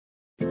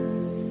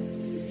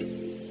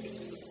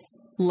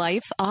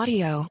Life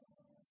Audio.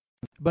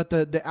 But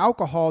the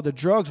alcohol, the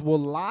drugs will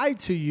lie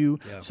to you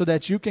so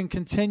that you can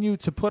continue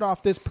to put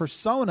off this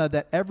persona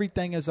that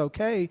everything is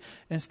okay,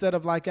 instead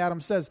of, like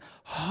Adam says,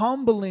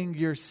 humbling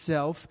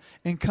yourself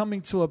and coming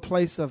to a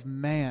place of,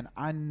 man,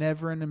 I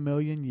never in a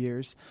million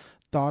years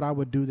thought I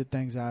would do the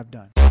things I've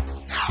done.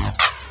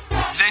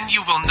 Then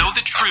you will know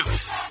the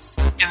truth,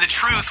 and the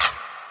truth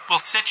will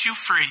set you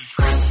free.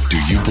 Do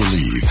you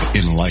believe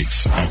in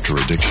life after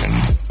addiction?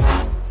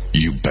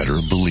 You better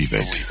believe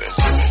it.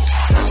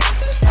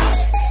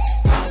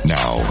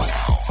 Now,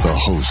 the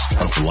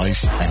host of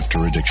Life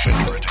After Addiction.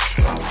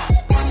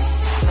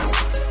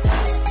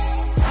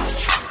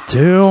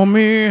 Tell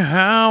me,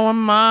 how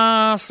am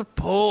I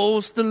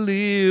supposed to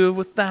live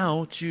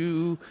without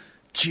you,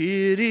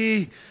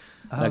 Chitty?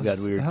 That got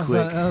weird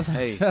quick.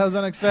 That was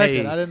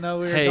unexpected. I didn't know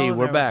we were going there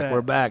we're back. with that.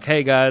 We're back.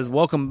 Hey, guys,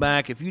 welcome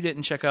back. If you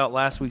didn't check out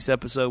last week's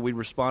episode, we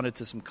responded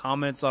to some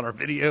comments on our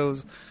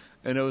videos,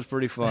 and it was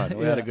pretty fun.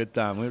 We had a good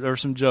time. There were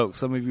some jokes.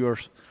 Some of you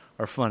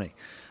are funny.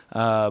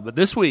 But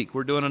this week,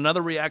 we're doing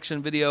another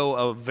reaction video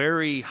of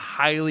very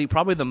highly,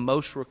 probably the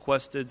most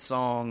requested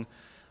song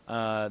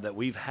that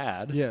we've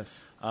had.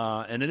 Yes.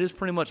 And it is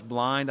pretty much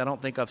blind. I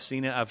don't think I've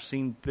seen it. I've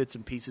seen bits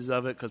and pieces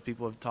of it because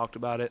people have talked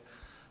about it.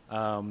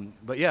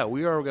 But yeah,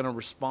 we are going to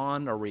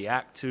respond or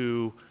react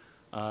to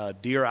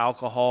Dear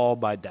Alcohol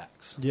by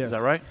Dax. Yes. Is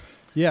that right?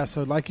 Yeah,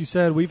 so like you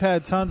said, we've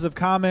had tons of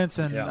comments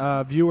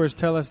and viewers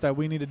tell us that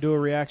we need to do a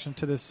reaction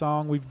to this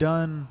song. We've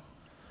done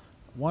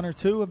one or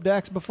two of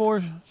Dax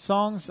before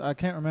songs. I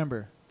can't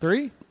remember.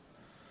 3?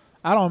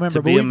 I don't remember.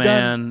 To Be a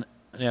Man.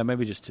 Yeah,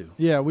 maybe just 2.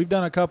 Yeah, we've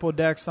done a couple of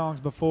Dax songs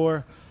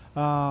before.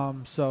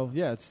 So,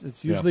 yeah,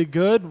 it's usually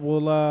good.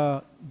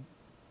 We'll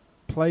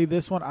play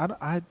this one.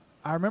 I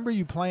remember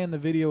you playing the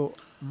video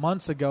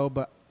months ago,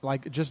 but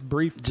like just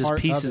brief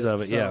pieces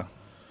of it, so yeah.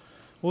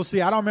 We'll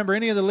see. I don't remember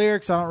any of the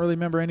lyrics. I don't really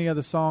remember any of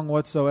the song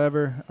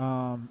whatsoever.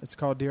 It's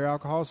called Dear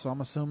Alcohol, so I'm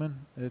assuming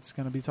it's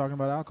going to be talking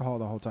about alcohol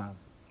the whole time.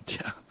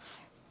 Yeah.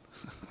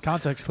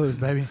 Context clues,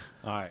 baby.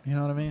 All right. You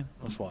know what I mean?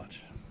 Let's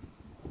watch.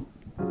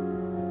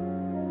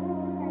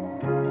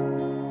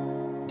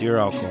 Dear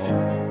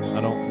Alcohol,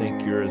 I don't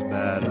think you're as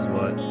bad as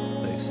what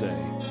they say.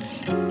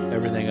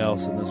 Everything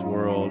else in this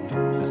world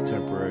is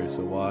temporary,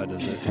 so why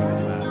does it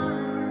even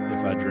matter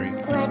if I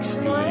drink you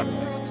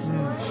anyway?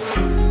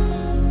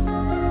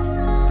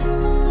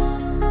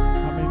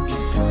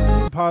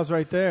 Pause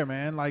right there,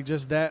 man. Like,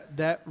 just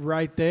that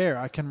right there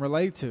I can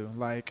relate to.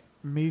 Like,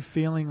 me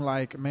feeling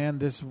like, man,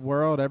 this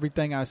world,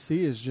 everything I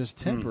see is just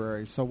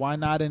temporary. So why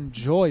not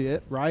enjoy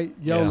it, right?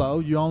 YOLO,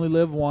 you only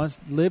live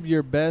once. Live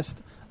your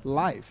best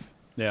life.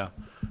 Yeah.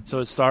 So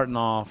it's starting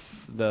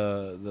off,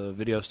 the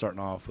video's starting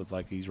off with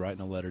like he's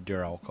writing a letter,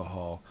 Dear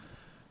Alcohol.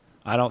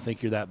 I don't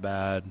think you're that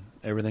bad.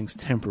 Everything's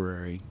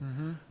temporary.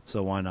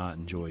 So why not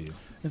enjoy you?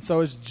 And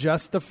so it's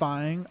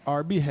justifying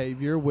our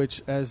behavior,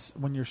 which as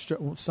when you're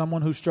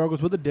someone who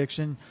struggles with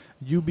addiction,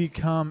 you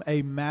become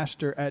a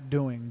master at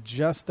doing,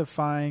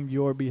 justifying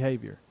your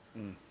behavior.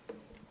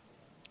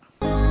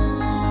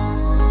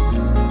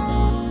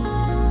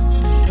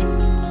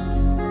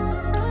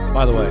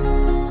 By the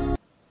way,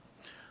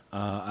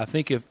 I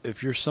think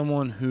if you're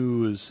someone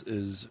who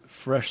is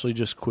freshly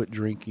just quit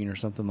drinking or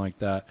something like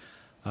that,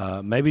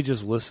 maybe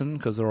just listen,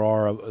 because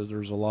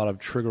there's a lot of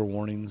trigger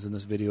warnings in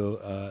this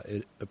video,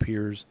 it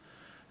appears.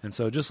 And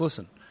so just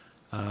listen.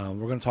 We're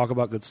going to talk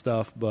about good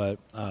stuff, but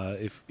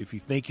if you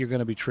think you're going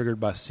to be triggered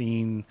by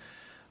seeing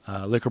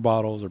liquor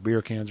bottles or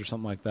beer cans or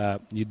something like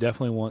that, you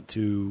definitely want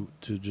to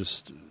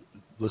just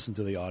listen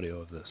to the audio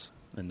of this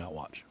and not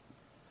watch.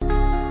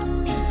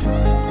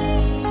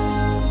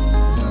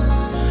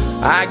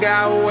 I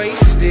got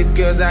wasted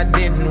cause I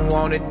didn't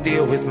want to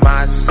deal with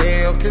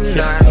myself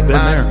tonight. I've been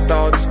My there.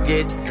 thoughts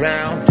get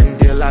drowned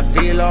until I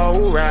feel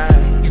alright.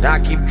 And I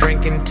keep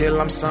drinking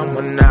till I'm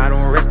someone I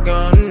don't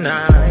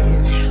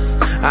recognize.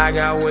 I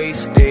got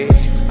wasted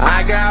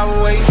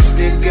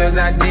cause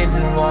I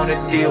didn't want to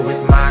deal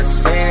with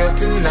myself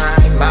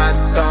tonight. My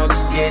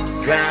thoughts get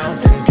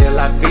drowned until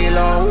I feel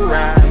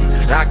alright.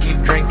 And I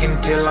keep drinking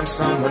till I'm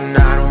someone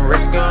I don't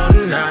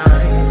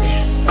recognize.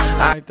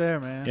 Right there,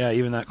 man. Yeah,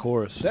 even that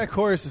chorus. That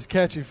chorus is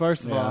catchy,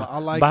 first of all. I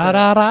like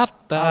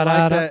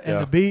that.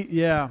 And the beat,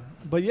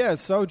 But yeah,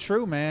 it's so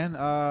true, man.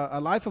 A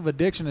life of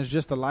addiction is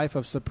just a life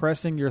of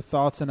suppressing your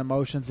thoughts and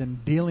emotions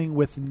and dealing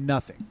with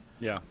nothing.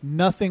 Yeah.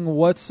 Nothing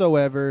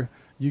whatsoever.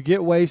 You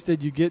get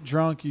wasted, you get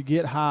drunk, you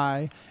get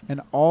high,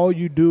 and all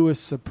you do is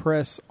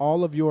suppress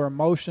all of your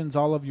emotions,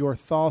 all of your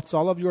thoughts,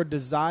 all of your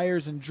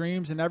desires and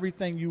dreams and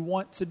everything you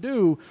want to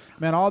do.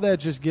 Man, all that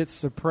just gets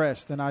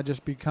suppressed, and I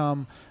just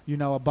become,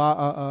 a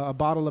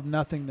bottle of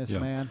nothingness,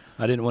 man.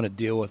 I didn't want to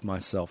deal with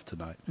myself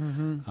tonight.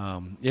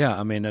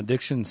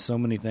 Addiction's so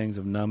many things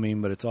of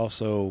numbing, but it's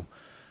also,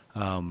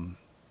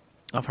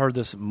 I've heard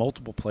this in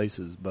multiple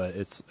places, but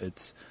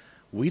it's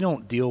we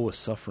don't deal with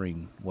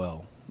suffering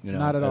well.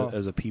 Not at all.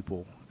 As a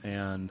people.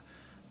 And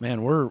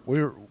man,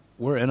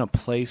 we're in a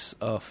place,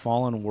 a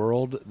fallen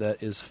world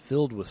that is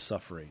filled with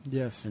suffering.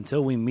 Yes.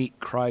 Until we meet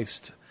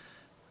Christ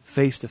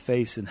face to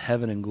face in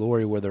heaven and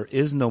glory where there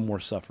is no more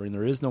suffering,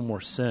 there is no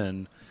more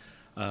sin.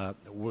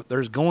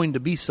 There's going to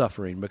be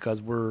suffering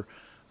because we're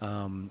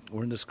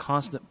in this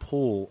constant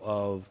pull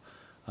of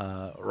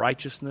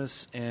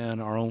righteousness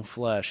and our own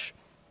flesh.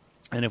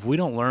 And if we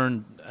don't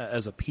learn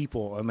as a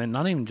people, I mean,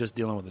 not even just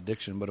dealing with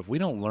addiction, but if we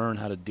don't learn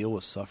how to deal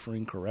with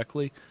suffering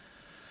correctly,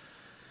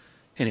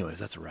 anyways,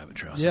 that's a rabbit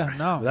trail. Sorry. Yeah,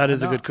 no, that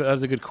is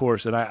a good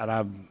course, and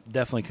I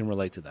definitely can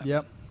relate to that.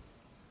 Yep.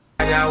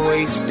 I got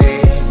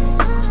wasted.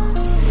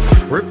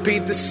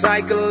 Repeat the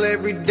cycle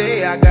every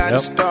day. I gotta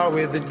start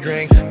with a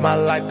drink. My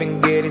life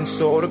been getting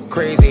sort of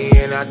crazy,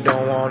 and I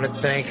don't wanna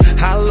think.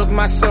 I look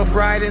myself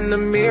right in the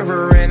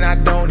mirror, and I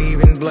don't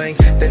even blink.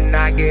 Then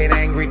I get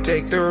angry,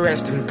 take the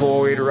rest, and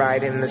pour it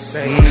right in the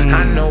sink.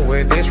 I know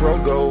where this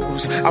road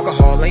goes.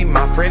 Alcohol ain't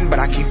my friend, but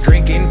I keep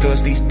drinking,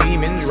 cause these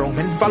demons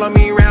roaming follow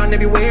me around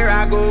everywhere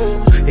I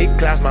go. It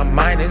clouds my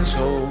mind and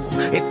soul.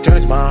 It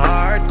turns my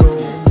heart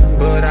cold.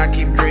 But I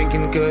keep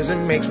drinking, cause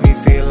it makes me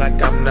feel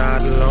like I'm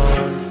not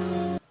alone.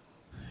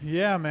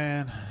 Yeah,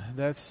 man,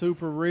 that's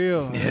super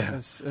real. Yeah,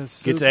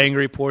 it's gets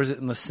angry, pours it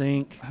in the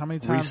sink. How many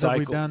times have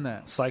we done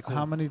that? Cycle.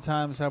 How many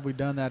times have we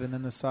done that, and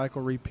then the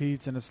cycle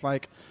repeats? And it's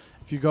like,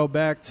 if you go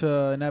back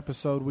to an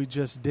episode we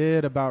just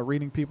did about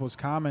reading people's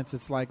comments,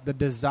 it's like the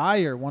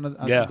desire. One of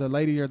the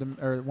lady or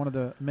one of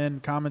the men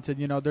commented,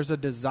 there's a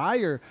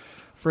desire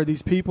for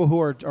these people who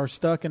are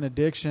stuck in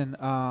addiction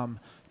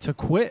to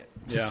quit,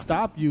 to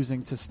stop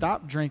using, to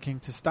stop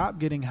drinking, to stop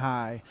getting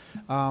high.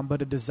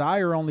 But a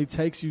desire only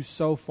takes you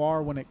so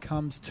far when it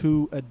comes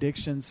to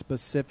addiction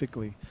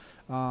specifically.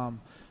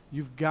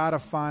 You've got to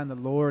find the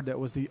Lord. That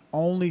was the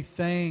only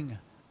thing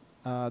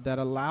that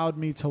allowed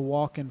me to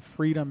walk in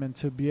freedom and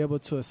to be able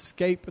to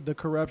escape the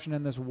corruption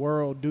in this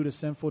world due to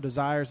sinful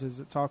desires, as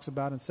it talks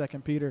about in 2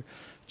 Peter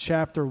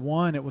chapter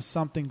 1. It was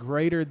something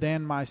greater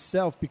than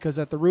myself, because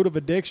at the root of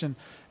addiction,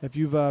 if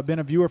you've been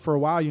a viewer for a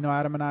while,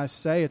 Adam and I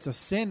say it's a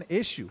sin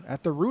issue.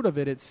 At the root of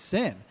it, it's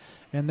sin.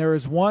 And there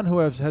is one who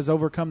has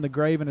overcome the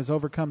grave and has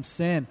overcome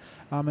sin,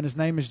 and his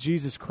name is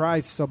Jesus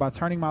Christ. So by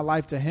turning my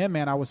life to him,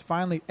 man, I was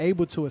finally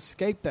able to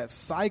escape that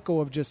cycle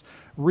of just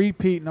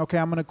repeating, okay,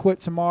 I'm going to quit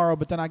tomorrow,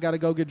 but then I got to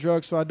go get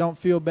drugs so I don't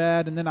feel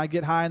bad, and then I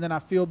get high and then I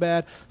feel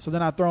bad, so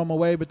then I throw them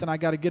away, but then I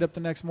got to get up the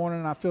next morning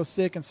and I feel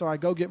sick, and so I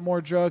go get more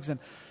drugs. And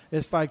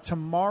it's like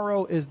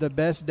tomorrow is the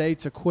best day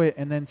to quit,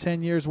 and then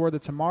 10 years worth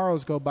of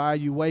tomorrows go by,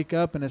 you wake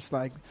up, and it's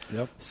like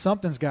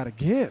something's got to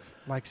give.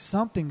 Like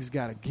something's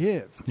got to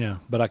give. Yeah,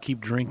 but I keep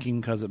drinking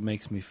because it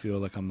makes me feel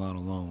like I'm not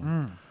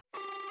alone.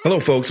 Hello,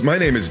 folks. My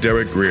name is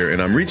Derek Greer,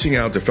 and I'm reaching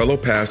out to fellow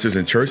pastors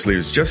and church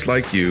leaders just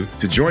like you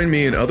to join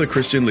me and other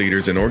Christian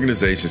leaders and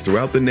organizations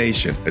throughout the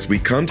nation as we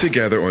come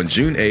together on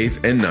June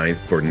 8th and 9th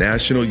for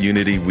National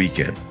Unity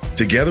Weekend.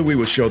 Together, we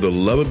will show the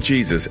love of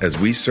Jesus as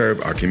we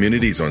serve our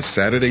communities on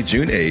Saturday,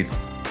 June 8th,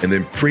 and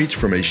then preach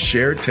from a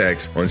shared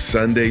text on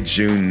Sunday,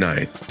 June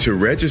 9th. To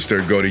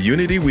register, go to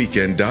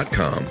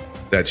unityweekend.com.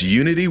 That's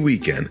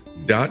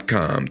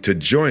unityweekend.com to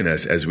join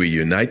us as we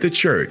unite the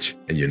church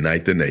and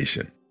unite the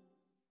nation.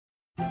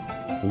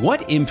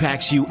 What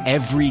impacts you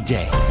every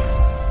day?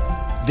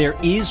 There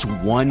is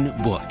one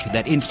book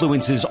that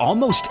influences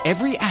almost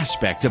every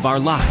aspect of our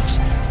lives.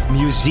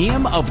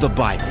 Museum of the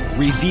Bible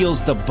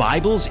reveals the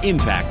Bible's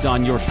impact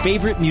on your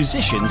favorite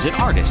musicians and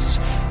artists,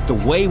 the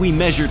way we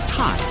measure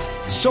time,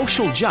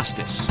 social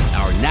justice,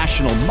 our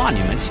national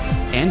monuments,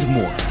 and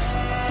more.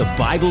 The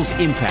Bible's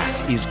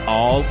impact is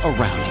all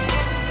around you.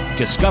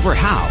 Discover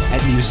how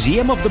at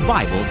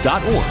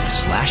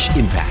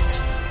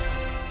museumofthebible.org/impact.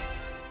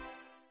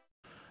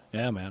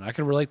 Yeah, man, I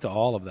can relate to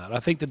all of that. I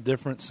think the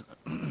difference,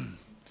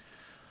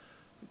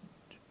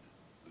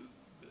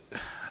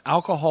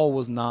 alcohol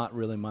was not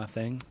really my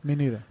thing. Me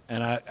neither.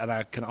 And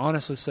I can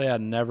honestly say I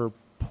never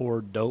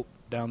poured dope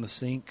down the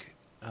sink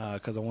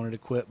because I wanted to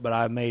quit. But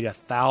I made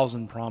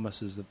 1,000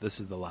 promises that this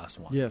is the last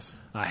one. Yes.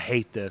 I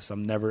hate this.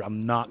 I'm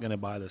not going to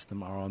buy this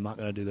tomorrow. I'm not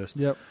going to do this.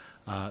 Yep.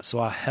 So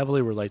I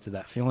heavily relate to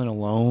that. Feeling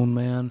alone,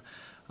 man.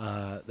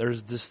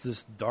 There's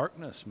this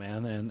darkness,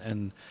 man,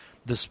 and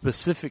the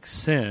specific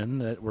sin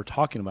that we're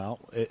talking about,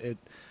 in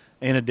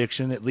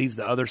addiction, it leads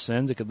to other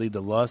sins. It could lead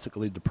to lust. It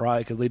could lead to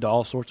pride. It could lead to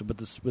all sorts of. But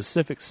the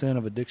specific sin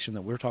of addiction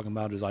that we're talking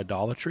about is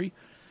idolatry.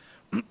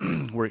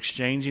 We're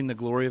exchanging the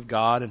glory of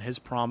God and His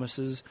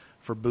promises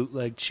for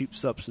bootleg, cheap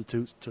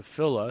substitutes to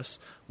fill us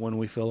when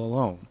we feel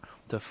alone,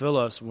 to fill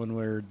us when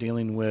we're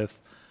dealing with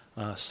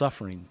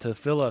suffering, to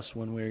fill us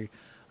when we.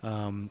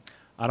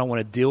 I don't want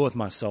to deal with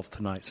myself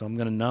tonight, so I'm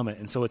going to numb it.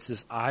 And so it's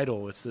this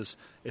idol. It's this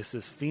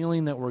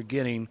feeling that we're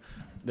getting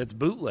that's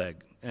bootleg.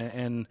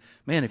 And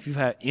man, if you've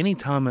had any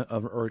time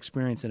or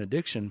experience in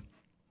addiction,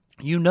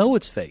 you know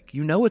it's fake.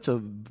 You know it's a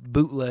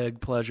bootleg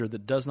pleasure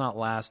that does not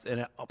last, and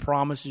it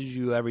promises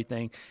you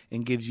everything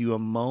and gives you a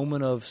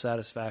moment of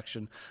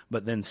satisfaction,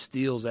 but then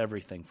steals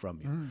everything from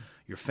you.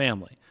 Your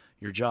family,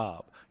 your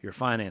job, your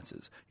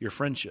finances, your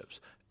friendships.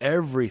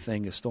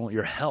 Everything is stolen.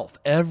 Your health,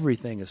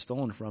 everything is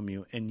stolen from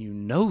you, and you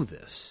know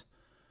this.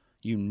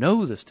 You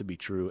know this to be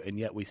true, and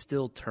yet we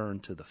still turn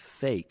to the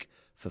fake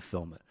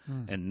fulfillment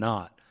and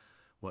not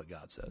what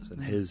God says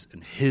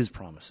and His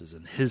promises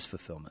and His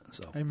fulfillment.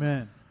 So,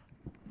 Amen.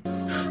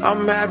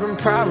 I'm having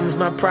problems,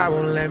 my pride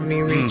won't let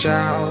me reach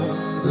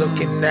out.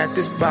 Looking at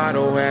this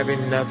bottle,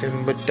 having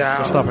nothing but doubt.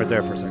 Let's stop right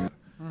there for a second.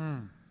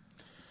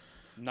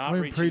 Not We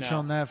reaching preach out,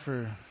 on that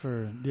for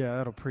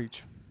that'll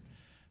preach.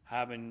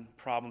 having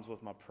problems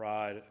with my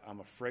pride. I'm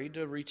afraid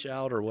to reach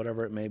out or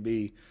whatever it may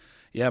be.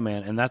 Yeah,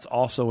 man, and that's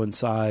also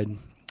inside.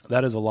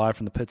 That is a lie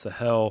from the pits of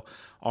hell.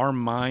 Our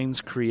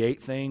minds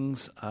create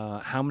things.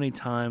 How many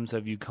times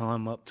have you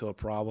come up to a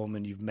problem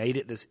and you've made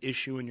it this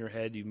issue in your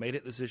head,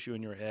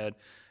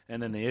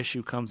 and then the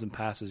issue comes and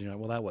passes, and you're like,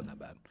 well, that wasn't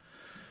that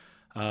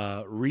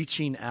bad.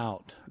 Reaching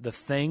out, the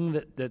thing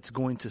that's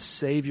going to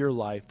save your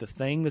life, the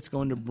thing that's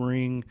going to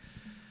bring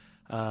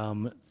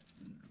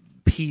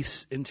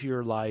peace into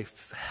your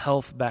life,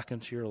 health back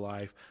into your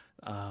life,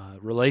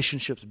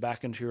 relationships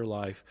back into your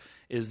life,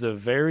 is the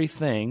very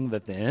thing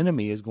that the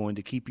enemy is going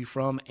to keep you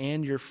from,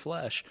 and your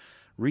flesh.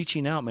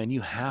 Reaching out, man,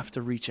 you have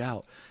to reach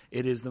out.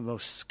 It is the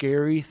most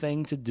scary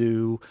thing to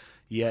do,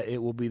 yet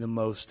it will be the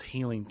most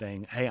healing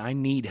thing. Hey, I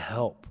need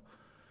help.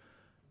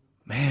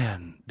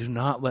 Man, do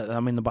not let,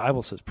 the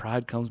Bible says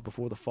pride comes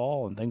before the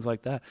fall and things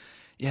like that.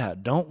 Yeah,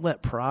 don't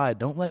let pride,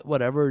 don't let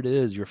whatever it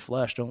is, your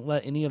flesh, don't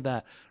let any of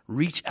that.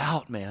 Reach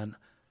out, man.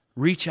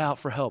 Reach out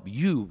for help.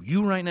 You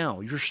right now,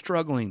 you're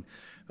struggling.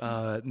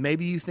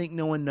 Maybe you think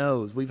no one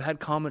knows. We've had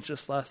comments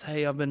just last,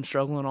 hey, I've been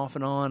struggling off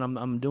and on.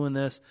 I'm doing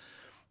this.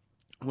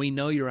 We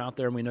know you're out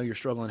there and we know you're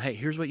struggling. Hey,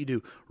 here's what you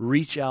do.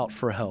 Reach out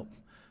for help.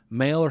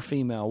 Male or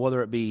female,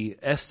 whether it be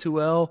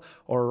S2L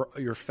or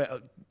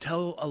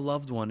tell a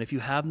loved one. If you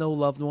have no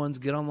loved ones,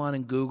 get online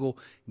and Google,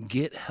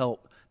 get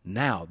help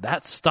now.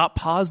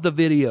 Pause the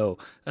video.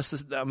 That's a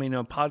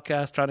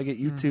podcast trying to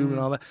get YouTube and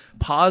all that.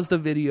 Pause the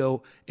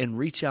video and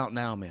reach out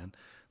now, man.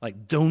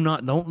 Like, don't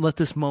let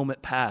this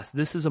moment pass.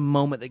 This is a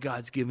moment that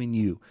God's giving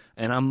you.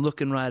 And I'm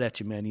looking right at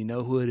you, man. You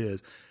know who it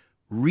is.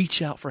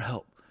 Reach out for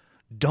help.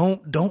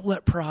 Don't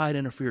let pride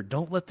interfere.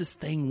 Don't let this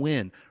thing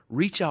win.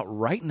 Reach out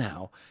right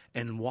now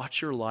and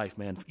watch your life,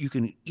 man. You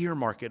can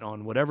earmark it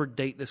on whatever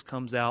date this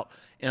comes out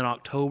in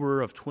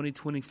October of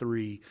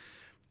 2023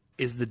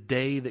 is the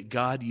day that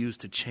God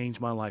used to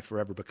change my life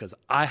forever, because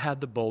I had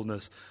the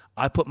boldness.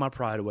 I put my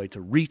pride away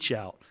to reach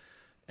out.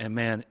 And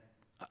man,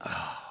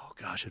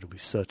 gosh, it'll be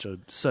such a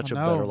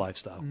better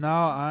lifestyle. No,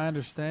 I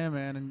understand,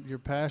 man, and your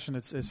passion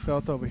is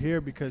felt over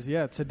here because,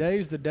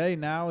 today's the day.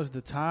 Now is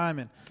the time,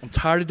 and I'm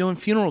tired of doing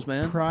funerals,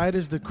 man. Pride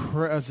is a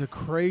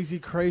crazy,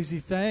 crazy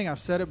thing. I've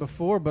said it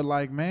before, but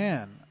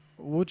man,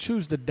 we'll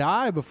choose to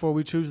die before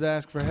we choose to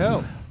ask for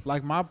help.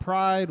 Like, my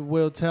pride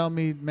will tell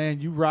me,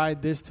 man, you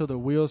ride this till the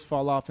wheels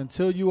fall off.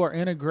 Until you are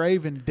in a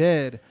grave and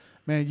dead,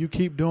 man, you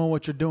keep doing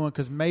what you're doing,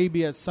 because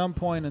maybe at some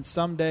point and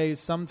some days,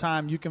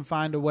 sometime, you can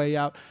find a way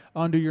out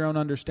under your own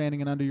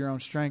understanding and under your own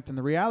strength. And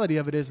the reality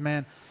of it is,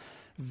 man,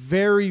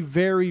 very,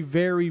 very,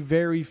 very,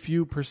 very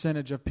few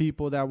percentage of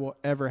people that will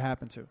ever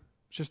happen to.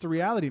 It's just the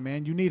reality,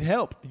 man. You need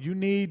help. You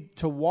need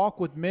to walk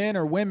with men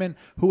or women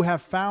who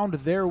have found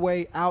their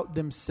way out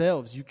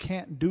themselves. You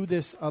can't do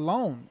this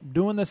alone.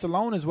 Doing this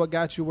alone is what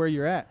got you where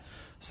you're at.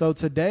 So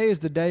today is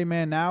the day,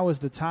 man. Now is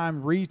the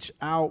time. Reach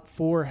out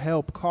for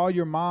help. Call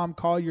your mom,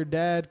 call your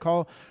dad,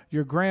 call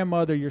your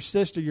grandmother, your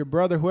sister, your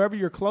brother, whoever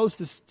you're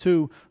closest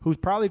to, who's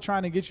probably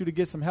trying to get you to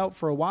get some help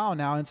for a while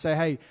now, and say,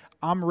 hey,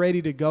 I'm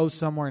ready to go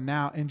somewhere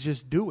now, and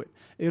just do it.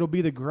 It'll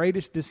be the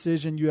greatest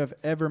decision you have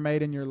ever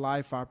made in your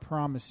life, I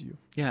promise you.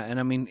 Yeah,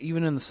 and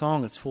even in the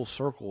song, it's full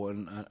circle,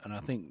 and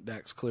I think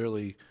Dax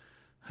clearly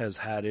has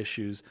had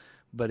issues,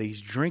 but he's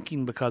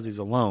drinking because he's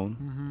alone.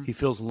 Mm-hmm. He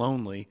feels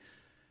lonely.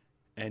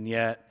 And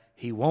yet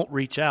he won't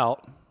reach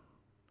out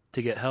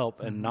to get help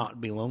and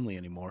not be lonely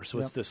anymore. So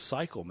It's this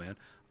cycle, man.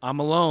 I'm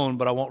alone,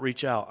 but I won't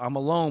reach out. I'm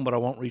alone, but I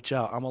won't reach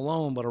out. I'm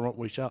alone, but I won't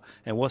reach out.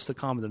 And what's the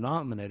common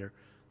denominator?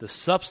 The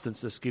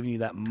substance that's giving you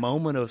that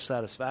moment of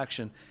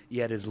satisfaction,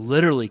 yet is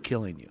literally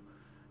killing you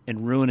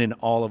and ruining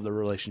all of the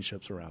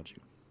relationships around you.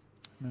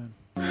 Man.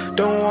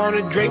 Don't want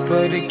to drink,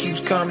 but it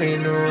keeps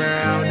coming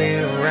around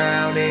and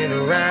around and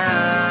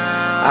around.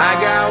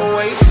 I got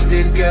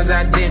wasted because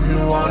I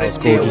didn't want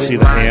to deal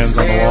with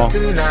myself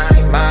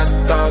tonight. My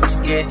thoughts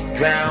get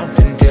drowned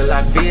until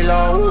I feel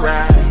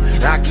alright.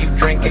 I keep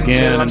drinking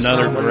till I'm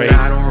someone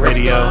I don't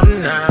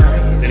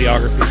recognize.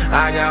 Videography.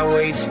 I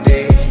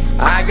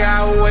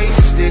got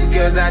wasted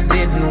because I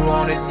didn't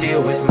want to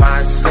deal with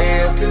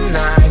myself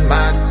tonight.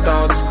 My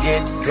thoughts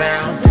get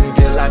drowned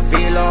until I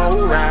feel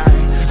alright.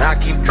 I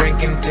keep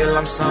drinking till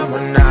I'm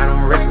someone I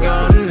don't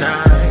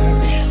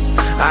recognize.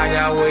 I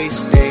got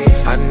wasted.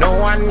 I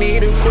know I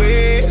need to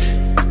quit.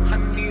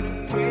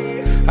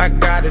 I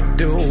gotta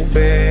do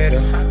better.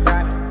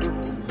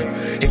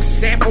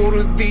 Example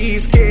to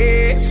these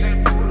kids,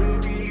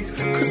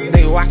 cause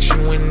they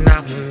watching when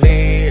I'm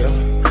there.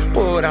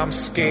 But I'm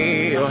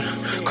scared,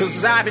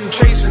 cause I've been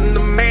chasing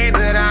the man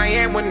that I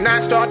am. When I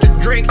start to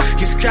drink,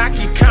 he's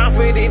cocky,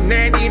 confident,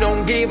 and he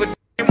don't give a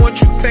damn what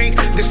you think.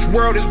 This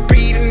world is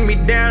beating me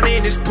down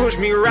and it's pushed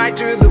me right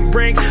to the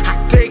brink.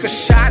 I take a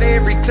shot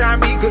every time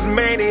because,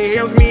 man, it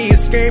helps me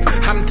escape.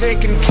 I'm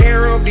taking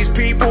care of these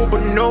people,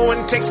 but no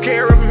one takes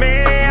care of me.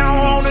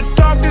 I want to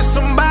talk to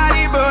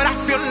somebody, but I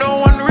feel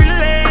no one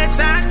relates.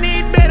 I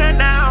need better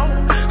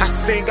now. I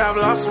think I've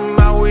lost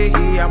my way.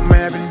 I'm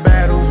having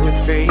battles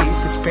with faith.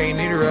 It's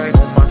painted right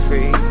on my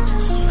face.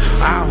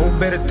 I hope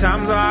better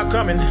times are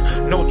coming.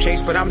 No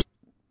chase, but I'm...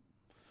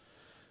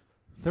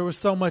 There was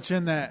so much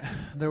in that.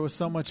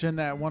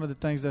 One of the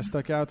things that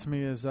stuck out to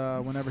me is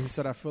whenever he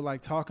said, I feel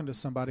like talking to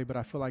somebody, but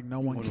I feel like no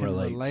one can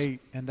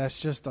relate. And that's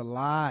just a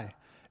lie.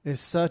 It's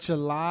such a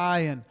lie.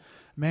 And,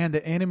 man,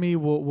 the enemy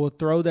will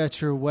throw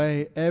that your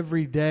way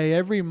every day.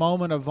 Every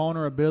moment of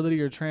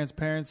vulnerability or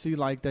transparency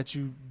like that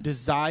you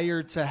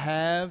desire to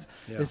have,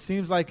 it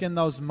seems like in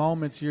those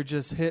moments you're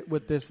just hit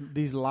with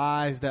these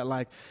lies that,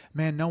 like,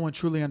 man, no one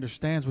truly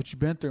understands what you've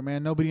been through,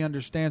 man. Nobody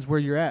understands where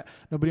you're at.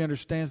 Nobody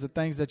understands the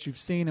things that you've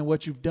seen and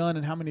what you've done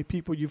and how many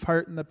people you've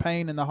hurt and the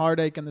pain and the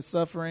heartache and the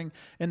suffering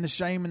and the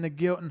shame and the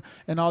guilt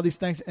and all these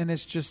things. And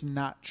it's just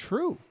not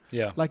true.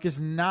 Yeah. Like, it's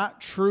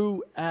not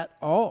true at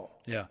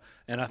all. Yeah.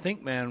 And I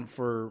think, man,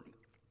 for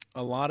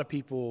a lot of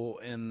people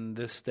in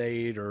this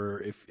state,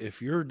 or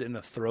if you're in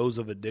the throes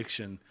of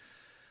addiction,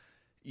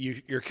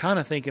 you're kind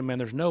of thinking, man,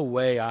 there's no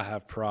way I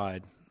have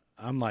pride.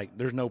 I'm like,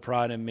 there's no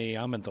pride in me.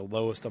 I'm at the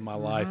lowest of my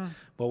life.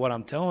 But what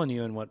I'm telling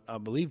you, and what I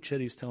believe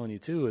Chitty's telling you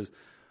too, is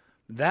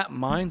that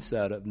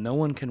mindset of no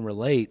one can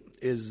relate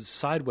is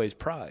sideways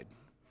pride.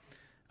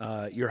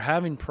 You're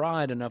having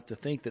pride enough to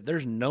think that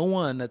there's no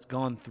one that's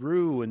gone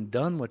through and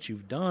done what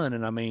you've done.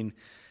 And I mean,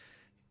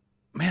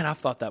 man, I've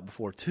thought that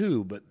before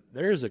too, but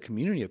there's a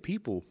community of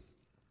people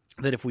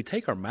that if we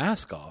take our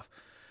mask off,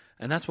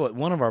 and that's what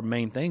one of our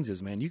main things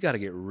is, man, you got to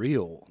get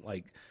real,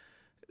 like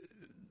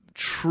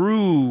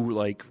true,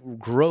 like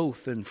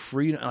growth and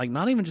freedom, like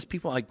not even just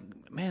people, like,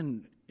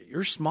 man,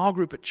 your small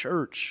group at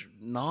church,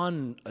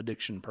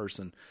 non-addiction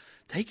person,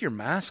 take your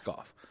mask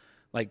off.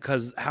 Like,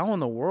 because how in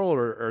the world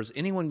or is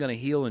anyone going to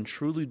heal and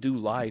truly do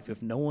life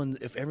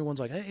if everyone's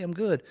like, hey, I'm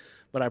good.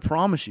 But I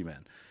promise you,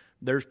 man,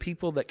 there's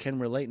people that can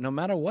relate no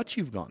matter what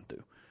you've gone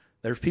through.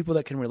 There's people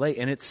that can relate,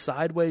 and it's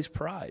sideways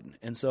pride.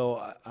 And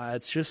so I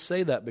just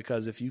say that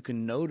because if you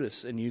can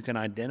notice and you can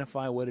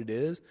identify what it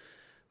is,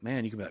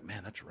 man, you can be like,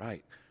 man, that's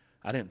right.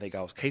 I didn't think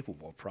I was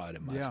capable of pride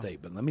in my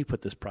state, but let me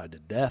put this pride to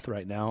death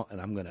right now,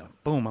 and I'm gonna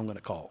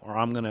call, or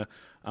I'm gonna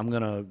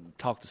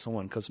talk to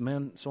someone, because,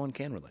 man, someone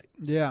can relate.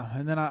 Yeah,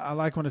 and then I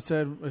like when it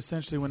said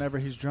essentially whenever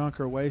he's drunk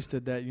or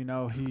wasted that, you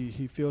know,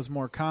 he feels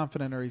more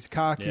confident or he's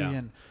cocky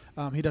and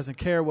he doesn't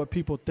care what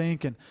people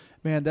think. And,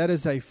 man, that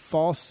is a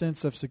false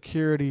sense of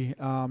security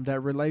that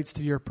relates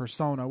to your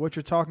persona. What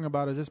you're talking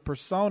about is this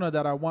persona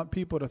that I want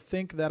people to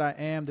think that I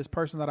am, this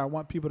person that I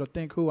want people to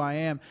think who I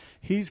am.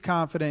 He's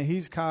confident,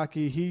 he's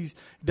cocky, he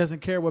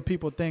doesn't care what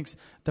people think.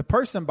 The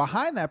person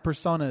behind that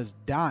persona is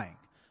dying.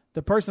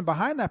 The person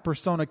behind that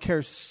persona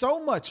cares so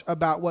much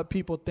about what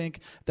people think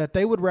that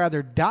they would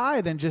rather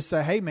die than just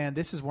say, hey, man,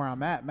 this is where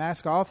I'm at.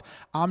 Mask off.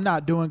 I'm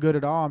not doing good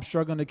at all. I'm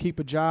struggling to keep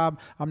a job.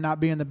 I'm not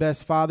being the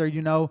best father.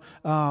 You know,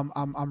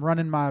 I'm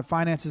running my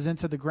finances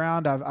into the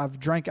ground. I've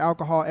drank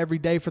alcohol every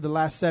day for the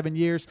last 7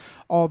 years.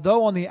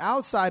 Although on the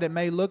outside it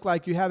may look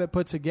like you have it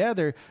put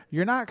together,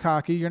 you're not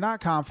cocky. You're not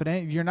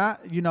confident. You're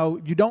not, you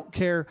know, you don't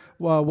care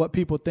what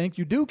people think.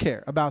 You do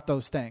care about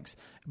those things.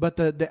 But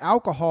the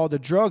alcohol, the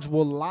drugs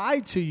will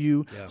lie to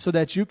you so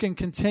that you can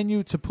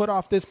continue to put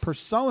off this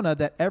persona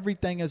that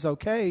everything is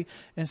okay,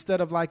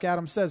 instead of, like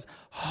Adam says,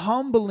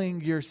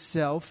 humbling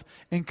yourself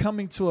and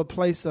coming to a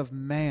place of,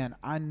 man,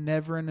 I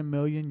never in a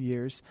million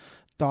years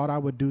thought I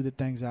would do the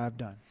things I've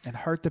done and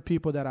hurt the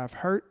people that I've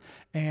hurt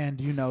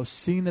and, you know,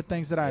 seen the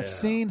things that I've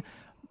seen.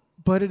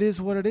 But it is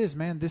what it is,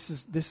 man. This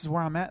is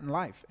where I'm at in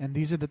life. And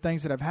these are the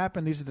things that have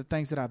happened. These are the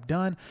things that I've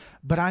done.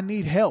 But I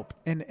need help.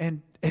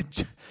 And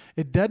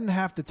it doesn't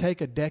have to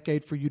take a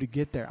decade for you to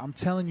get there. I'm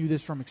telling you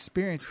this from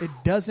experience. It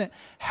doesn't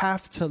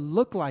have to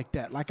look like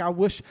that. Like, I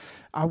wish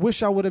I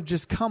would have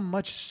just come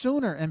much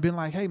sooner and been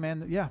like, hey,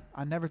 man, yeah,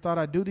 I never thought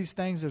I'd do these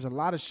things. There's a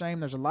lot of shame.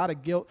 There's a lot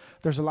of guilt.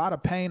 There's a lot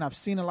of pain. I've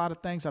seen a lot of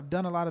things. I've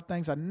done a lot of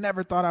things I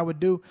never thought I would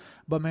do.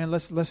 But, man,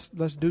 let's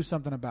do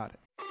something about it.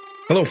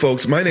 Hello,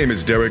 folks. My name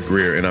is Derek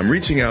Greer, and I'm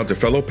reaching out to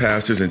fellow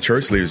pastors and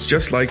church leaders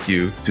just like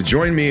you to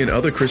join me and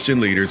other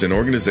Christian leaders and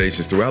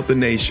organizations throughout the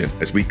nation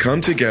as we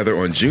come together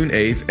on June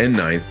 8th and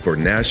 9th for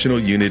National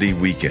Unity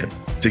Weekend.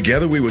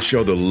 Together, we will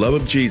show the love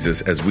of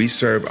Jesus as we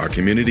serve our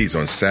communities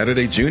on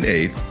Saturday, June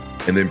 8th,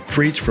 and then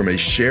preach from a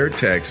shared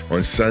text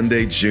on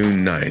Sunday,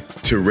 June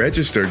 9th. To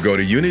register, go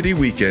to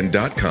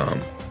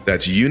unityweekend.com.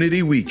 That's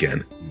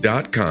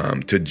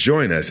unityweekend.com to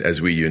join us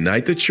as we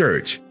unite the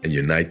church and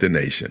unite the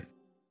nation.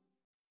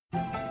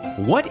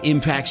 What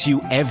impacts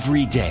you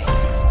every day?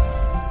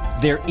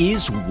 There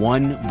is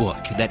one book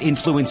that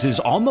influences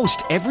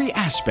almost every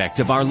aspect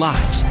of our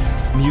lives.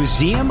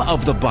 Museum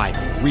of the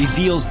Bible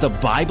reveals the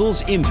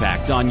Bible's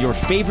impact on your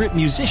favorite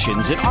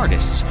musicians and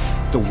artists,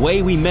 the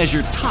way we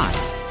measure time,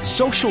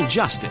 social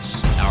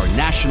justice, our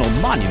national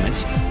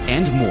monuments,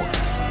 and more.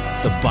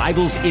 The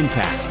Bible's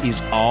impact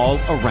is all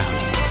around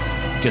you.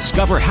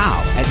 Discover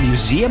how at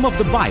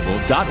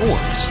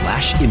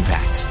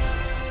museumofthebible.org/impact.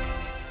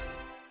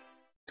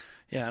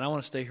 Yeah, and I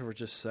want to stay here for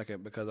just a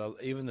second because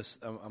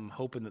I'm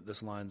hoping that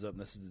this lines up,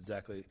 and this is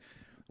exactly,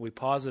 we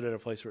paused it at a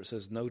place where it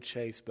says no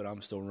chase, but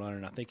I'm still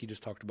running. I think he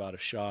just talked about a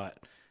shot,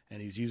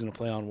 and he's using a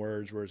play on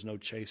words where it's no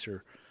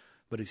chaser,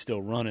 but he's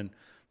still running.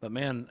 But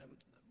man,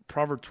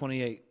 Proverbs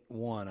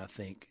 28:1, I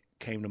think,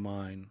 came to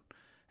mind,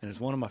 and it's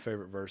one of my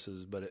favorite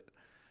verses, but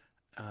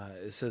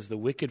it says, the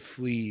wicked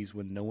flees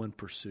when no one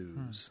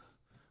pursues,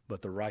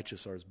 but the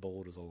righteous are as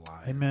bold as a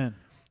lion. Amen.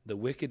 The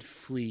wicked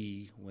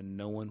flee when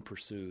no one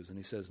pursues. And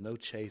he says, no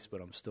chase, but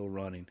I'm still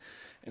running.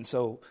 And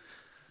so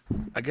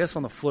I guess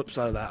on the flip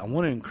side of that, I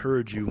want to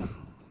encourage you,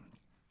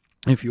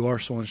 if you are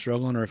someone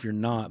struggling or if you're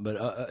not,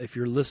 but if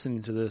you're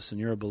listening to this and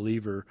you're a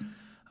believer,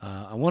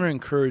 I want to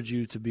encourage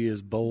you to be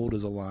as bold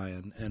as a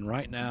lion. And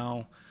right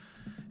now,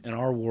 in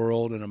our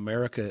world, in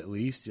America at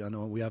least, I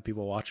know we have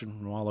people watching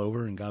from all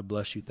over, and God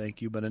bless you,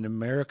 thank you. But in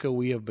America,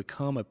 we have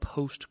become a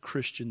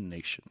post-Christian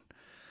nation.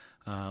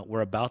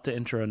 We're about to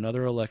enter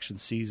another election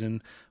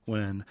season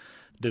when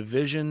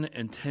division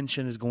and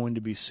tension is going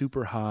to be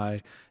super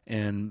high,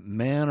 and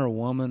man or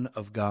woman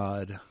of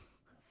God,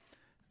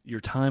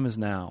 your time is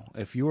now.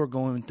 If you are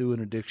going through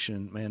an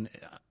addiction, man,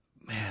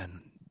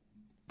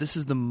 this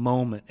is the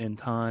moment in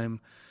time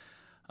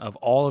of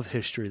all of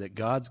history that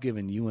God's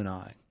given you and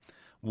I.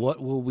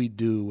 What will we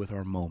do with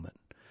our moment?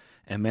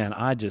 And man,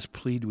 I just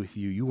plead with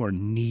you, you are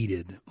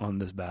needed on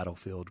this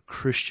battlefield.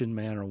 Christian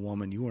man or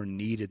woman, you are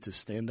needed to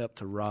stand up,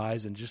 to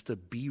rise, and just to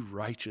be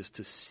righteous,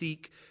 to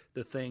seek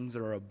the things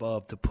that are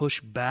above, to push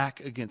back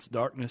against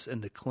darkness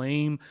and to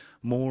claim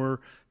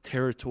more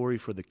territory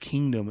for the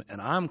kingdom.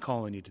 And I'm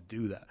calling you to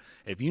do that.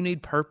 If you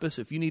need purpose,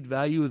 if you need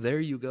value, there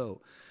you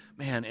go.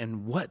 Man,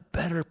 and what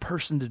better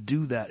person to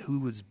do that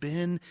who has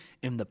been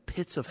in the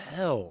pits of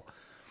hell,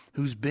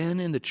 who's been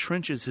in the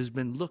trenches, who's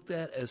been looked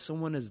at as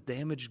someone as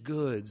damaged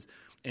goods,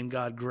 and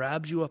God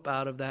grabs you up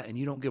out of that, and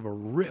you don't give a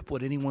rip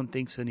what anyone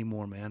thinks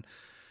anymore, man.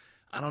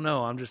 I don't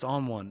know. I'm just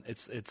on one.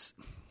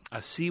 I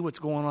see what's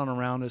going on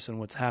around us and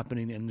what's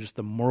happening and just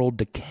the moral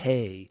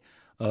decay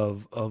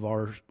of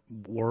our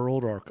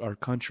world, our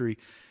country,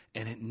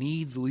 and it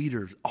needs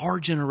leaders, our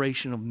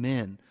generation of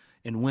men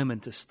and women,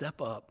 to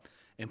step up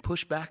and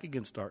push back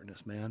against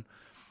darkness, man.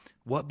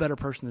 What better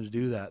person to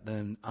do that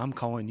than I'm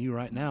calling you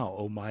right now,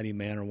 oh mighty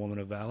man or woman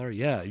of valor?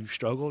 Yeah, you've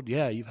struggled.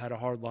 Yeah, you've had a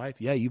hard life.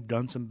 Yeah, you've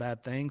done some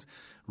bad things.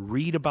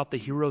 Read about the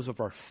heroes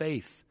of our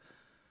faith.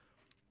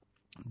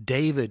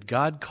 David,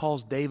 God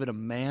calls David a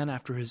man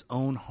after his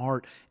own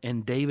heart,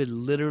 and David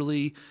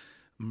literally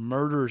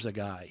murders a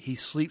guy. He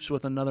sleeps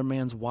with another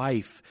man's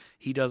wife.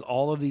 He does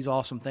all of these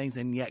awesome things,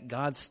 and yet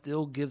God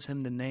still gives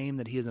him the name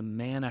that he is a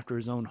man after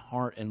his own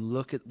heart. And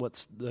look at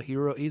what's the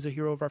hero. He's a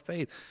hero of our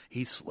faith.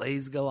 He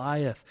slays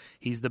Goliath.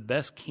 He's the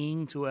best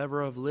king to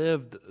ever have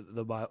lived,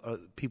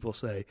 people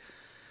say.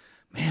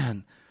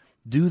 Man,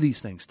 do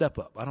these things. Step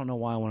up. I don't know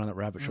why I went on that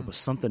rabbit trail, but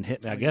something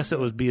hit me. I guess it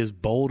was be as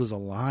bold as a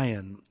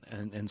lion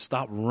and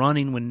stop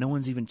running when no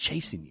one's even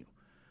chasing you.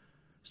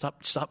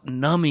 Stop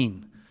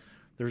numbing.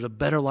 There's a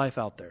better life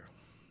out there.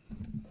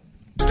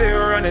 Still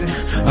running.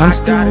 I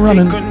gotta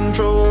take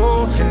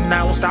control, and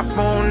I won't stop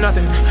on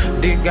nothing.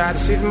 Dear God,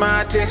 this is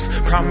my test.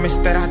 Promise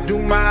that I do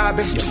my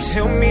best. Just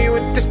help me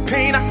with this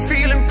pain I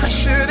feel and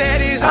pressure that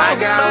is. I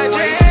got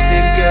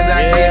wasted cause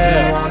I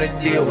didn't want to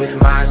deal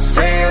with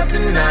myself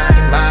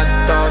tonight. My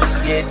thoughts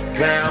get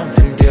drowned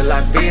until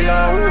I feel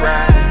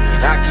alright.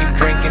 I keep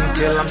drinking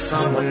till I'm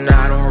someone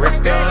I don't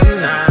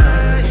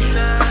recognize.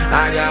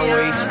 I got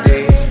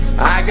wasted.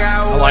 I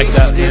like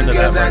that end of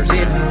that because I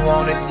didn't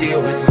want to deal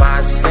with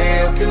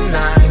myself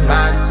tonight.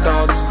 My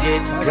thoughts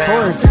get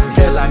drowned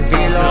until I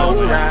feel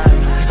alright.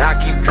 I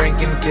keep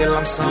drinking till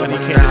I'm someone you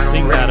can't just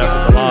sing that up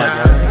at the log,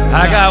 right?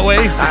 I got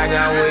wasted.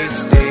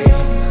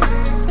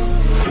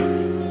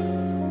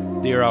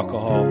 Dear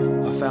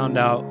alcohol, I found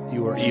out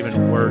you were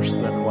even worse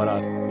than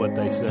what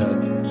they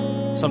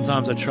said.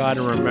 Sometimes I try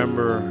to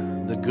remember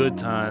the good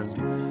times,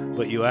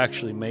 but you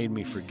actually made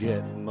me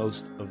forget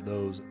most of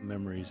those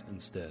memories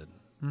instead.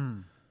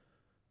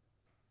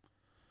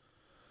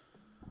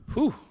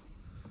 Whew.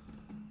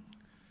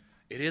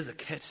 It is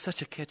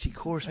such a catchy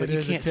chorus, but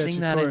you can't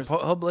sing that in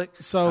public.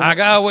 So I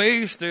got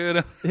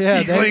wasted.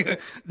 Yeah,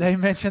 they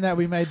mentioned that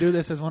we may do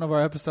this as one of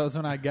our episodes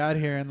when I got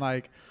here, and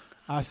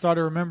I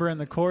started remembering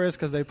the chorus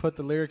because they put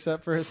the lyrics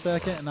up for a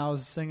second, and I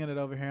was singing it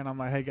over here, and I'm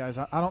like, hey guys,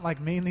 I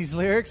don't mean these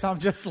lyrics. I'm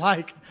just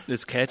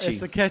it's catchy.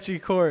 It's a catchy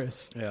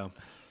chorus. Yeah.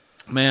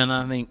 Man,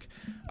 I think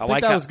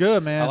that was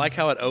good, man. I like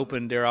how it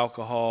opened, Dear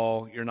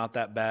Alcohol, you're not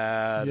that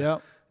bad.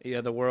 Yep.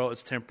 Yeah, the world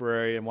is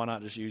temporary, and why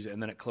not just use it?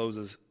 And then it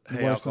closes,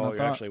 hey, alcohol,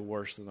 you're actually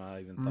worse than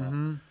I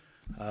even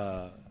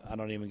thought. I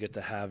don't even get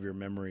to have your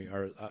memory,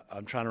 or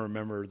I'm trying to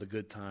remember the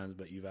good times,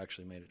 but you've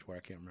actually made it to where I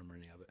can't remember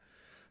any of it.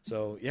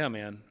 So, yeah,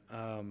 man,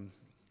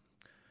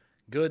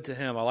 good to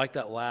him. I like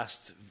that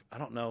last, I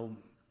don't know,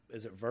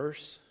 is it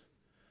verse?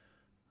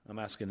 I'm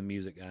asking the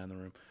music guy in the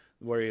room.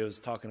 where he was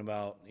talking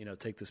about,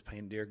 take this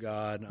pain, dear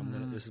God.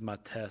 This is my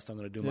test. I'm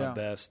going to do my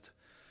best.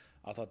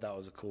 I thought that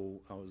was a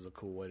cool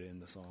way to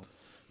end the song.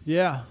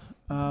 Yeah.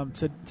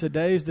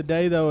 Today's the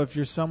day, though, if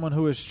you're someone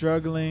who is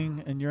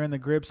struggling and you're in the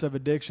grips of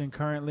addiction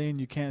currently and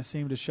you can't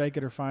seem to shake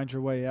it or find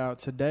your way out.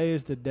 Today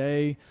is the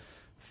day.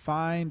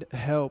 Find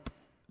help.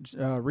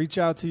 Reach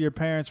out to your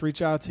parents.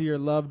 Reach out to your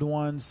loved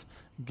ones.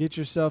 Get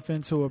yourself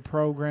into a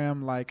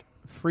program. Like,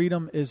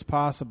 freedom is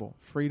possible.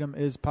 Freedom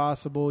is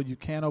possible. You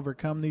can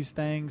overcome these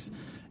things.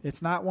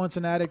 It's not once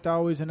an addict,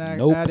 always an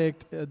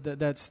addict.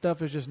 That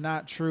stuff is just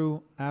not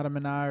true. Adam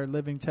and I are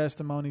living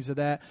testimonies of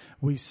that.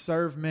 We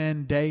serve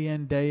men day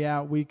in, day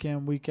out, week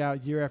in, week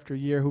out, year after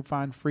year, who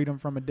find freedom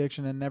from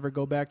addiction and never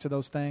go back to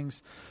those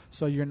things.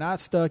 So you're not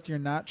stuck. You're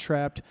not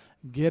trapped.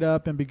 Get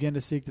up and begin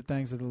to seek the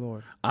things of the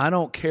Lord. I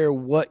don't care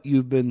what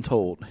you've been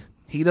told.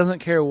 He doesn't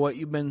care what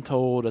you've been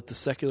told at the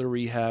secular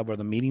rehab or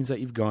the meetings that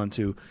you've gone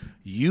to.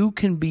 You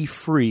can be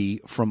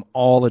free from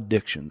all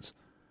addictions.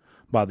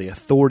 By the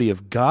authority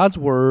of God's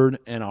word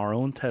and our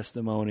own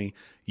testimony,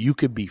 you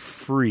could be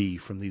free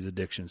from these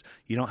addictions.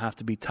 You don't have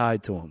to be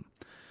tied to them.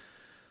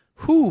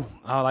 Whew,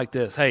 I like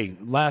this. Hey,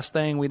 last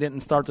thing, we didn't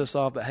start this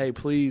off, but hey,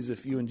 please,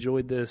 if you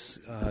enjoyed this,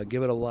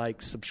 give it a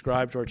like,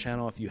 subscribe to our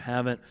channel if you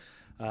haven't.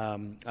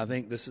 I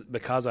think this is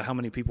because of how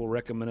many people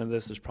recommended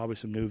this. There's probably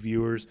some new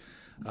viewers.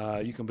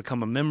 You can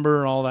become a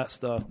member, all that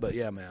stuff. But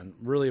yeah, man,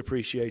 really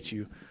appreciate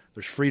you.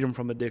 There's freedom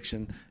from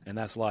addiction, and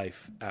that's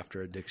life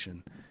after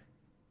addiction.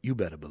 You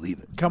better believe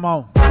it. Come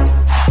on.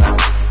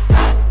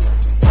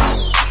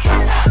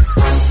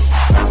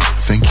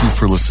 Thank you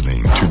for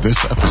listening to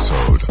this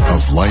episode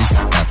of Life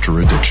After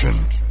Addiction.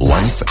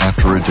 Life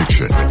After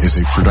Addiction is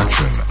a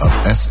production of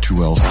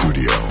S2L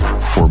Studio.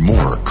 For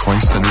more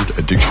Christ-centered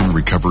addiction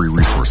recovery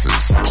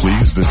resources,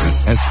 please visit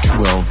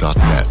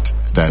s2l.net.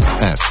 That's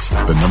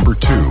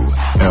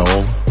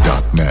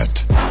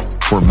S2L.net.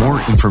 For more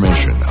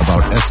information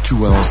about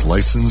S2L's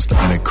licensed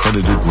and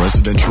accredited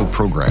residential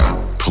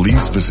program,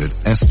 please visit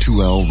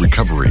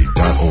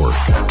s2lrecovery.org.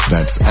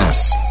 That's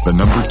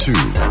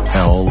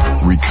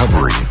S2L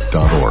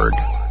recovery.org.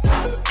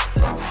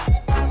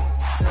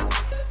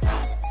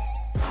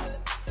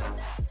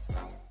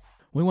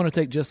 We want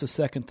to take just a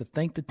second to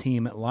thank the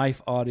team at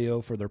Life Audio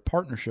for their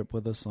partnership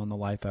with us on the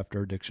Life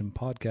After Addiction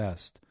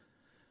podcast.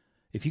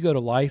 If you go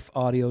to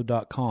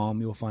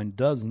lifeaudio.com, you'll find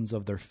dozens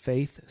of their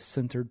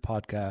faith-centered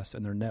podcasts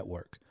and their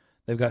network.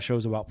 They've got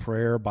shows about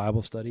prayer,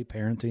 Bible study,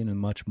 parenting, and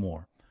much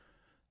more.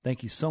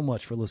 Thank you so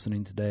much for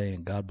listening today,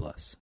 and God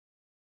bless.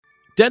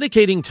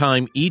 Dedicating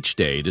time each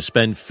day to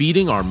spend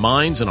feeding our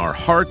minds and our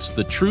hearts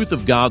the truth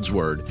of God's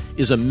Word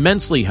is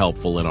immensely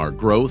helpful in our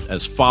growth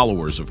as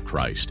followers of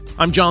Christ.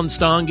 I'm John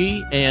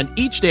Stange, and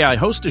each day I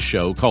host a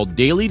show called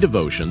Daily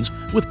Devotions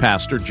with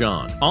Pastor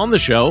John. On the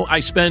show, I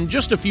spend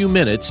just a few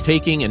minutes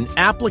taking an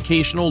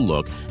applicational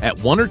look at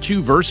one or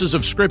two verses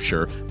of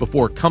Scripture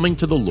before coming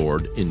to the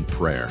Lord in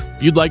prayer.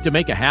 If you'd like to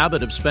make a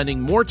habit of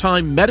spending more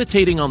time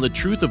meditating on the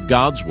truth of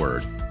God's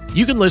Word,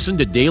 you can listen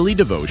to Daily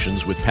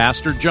Devotions with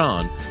Pastor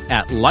John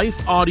at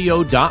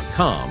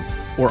lifeaudio.com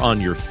or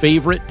on your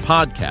favorite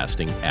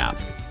podcasting app.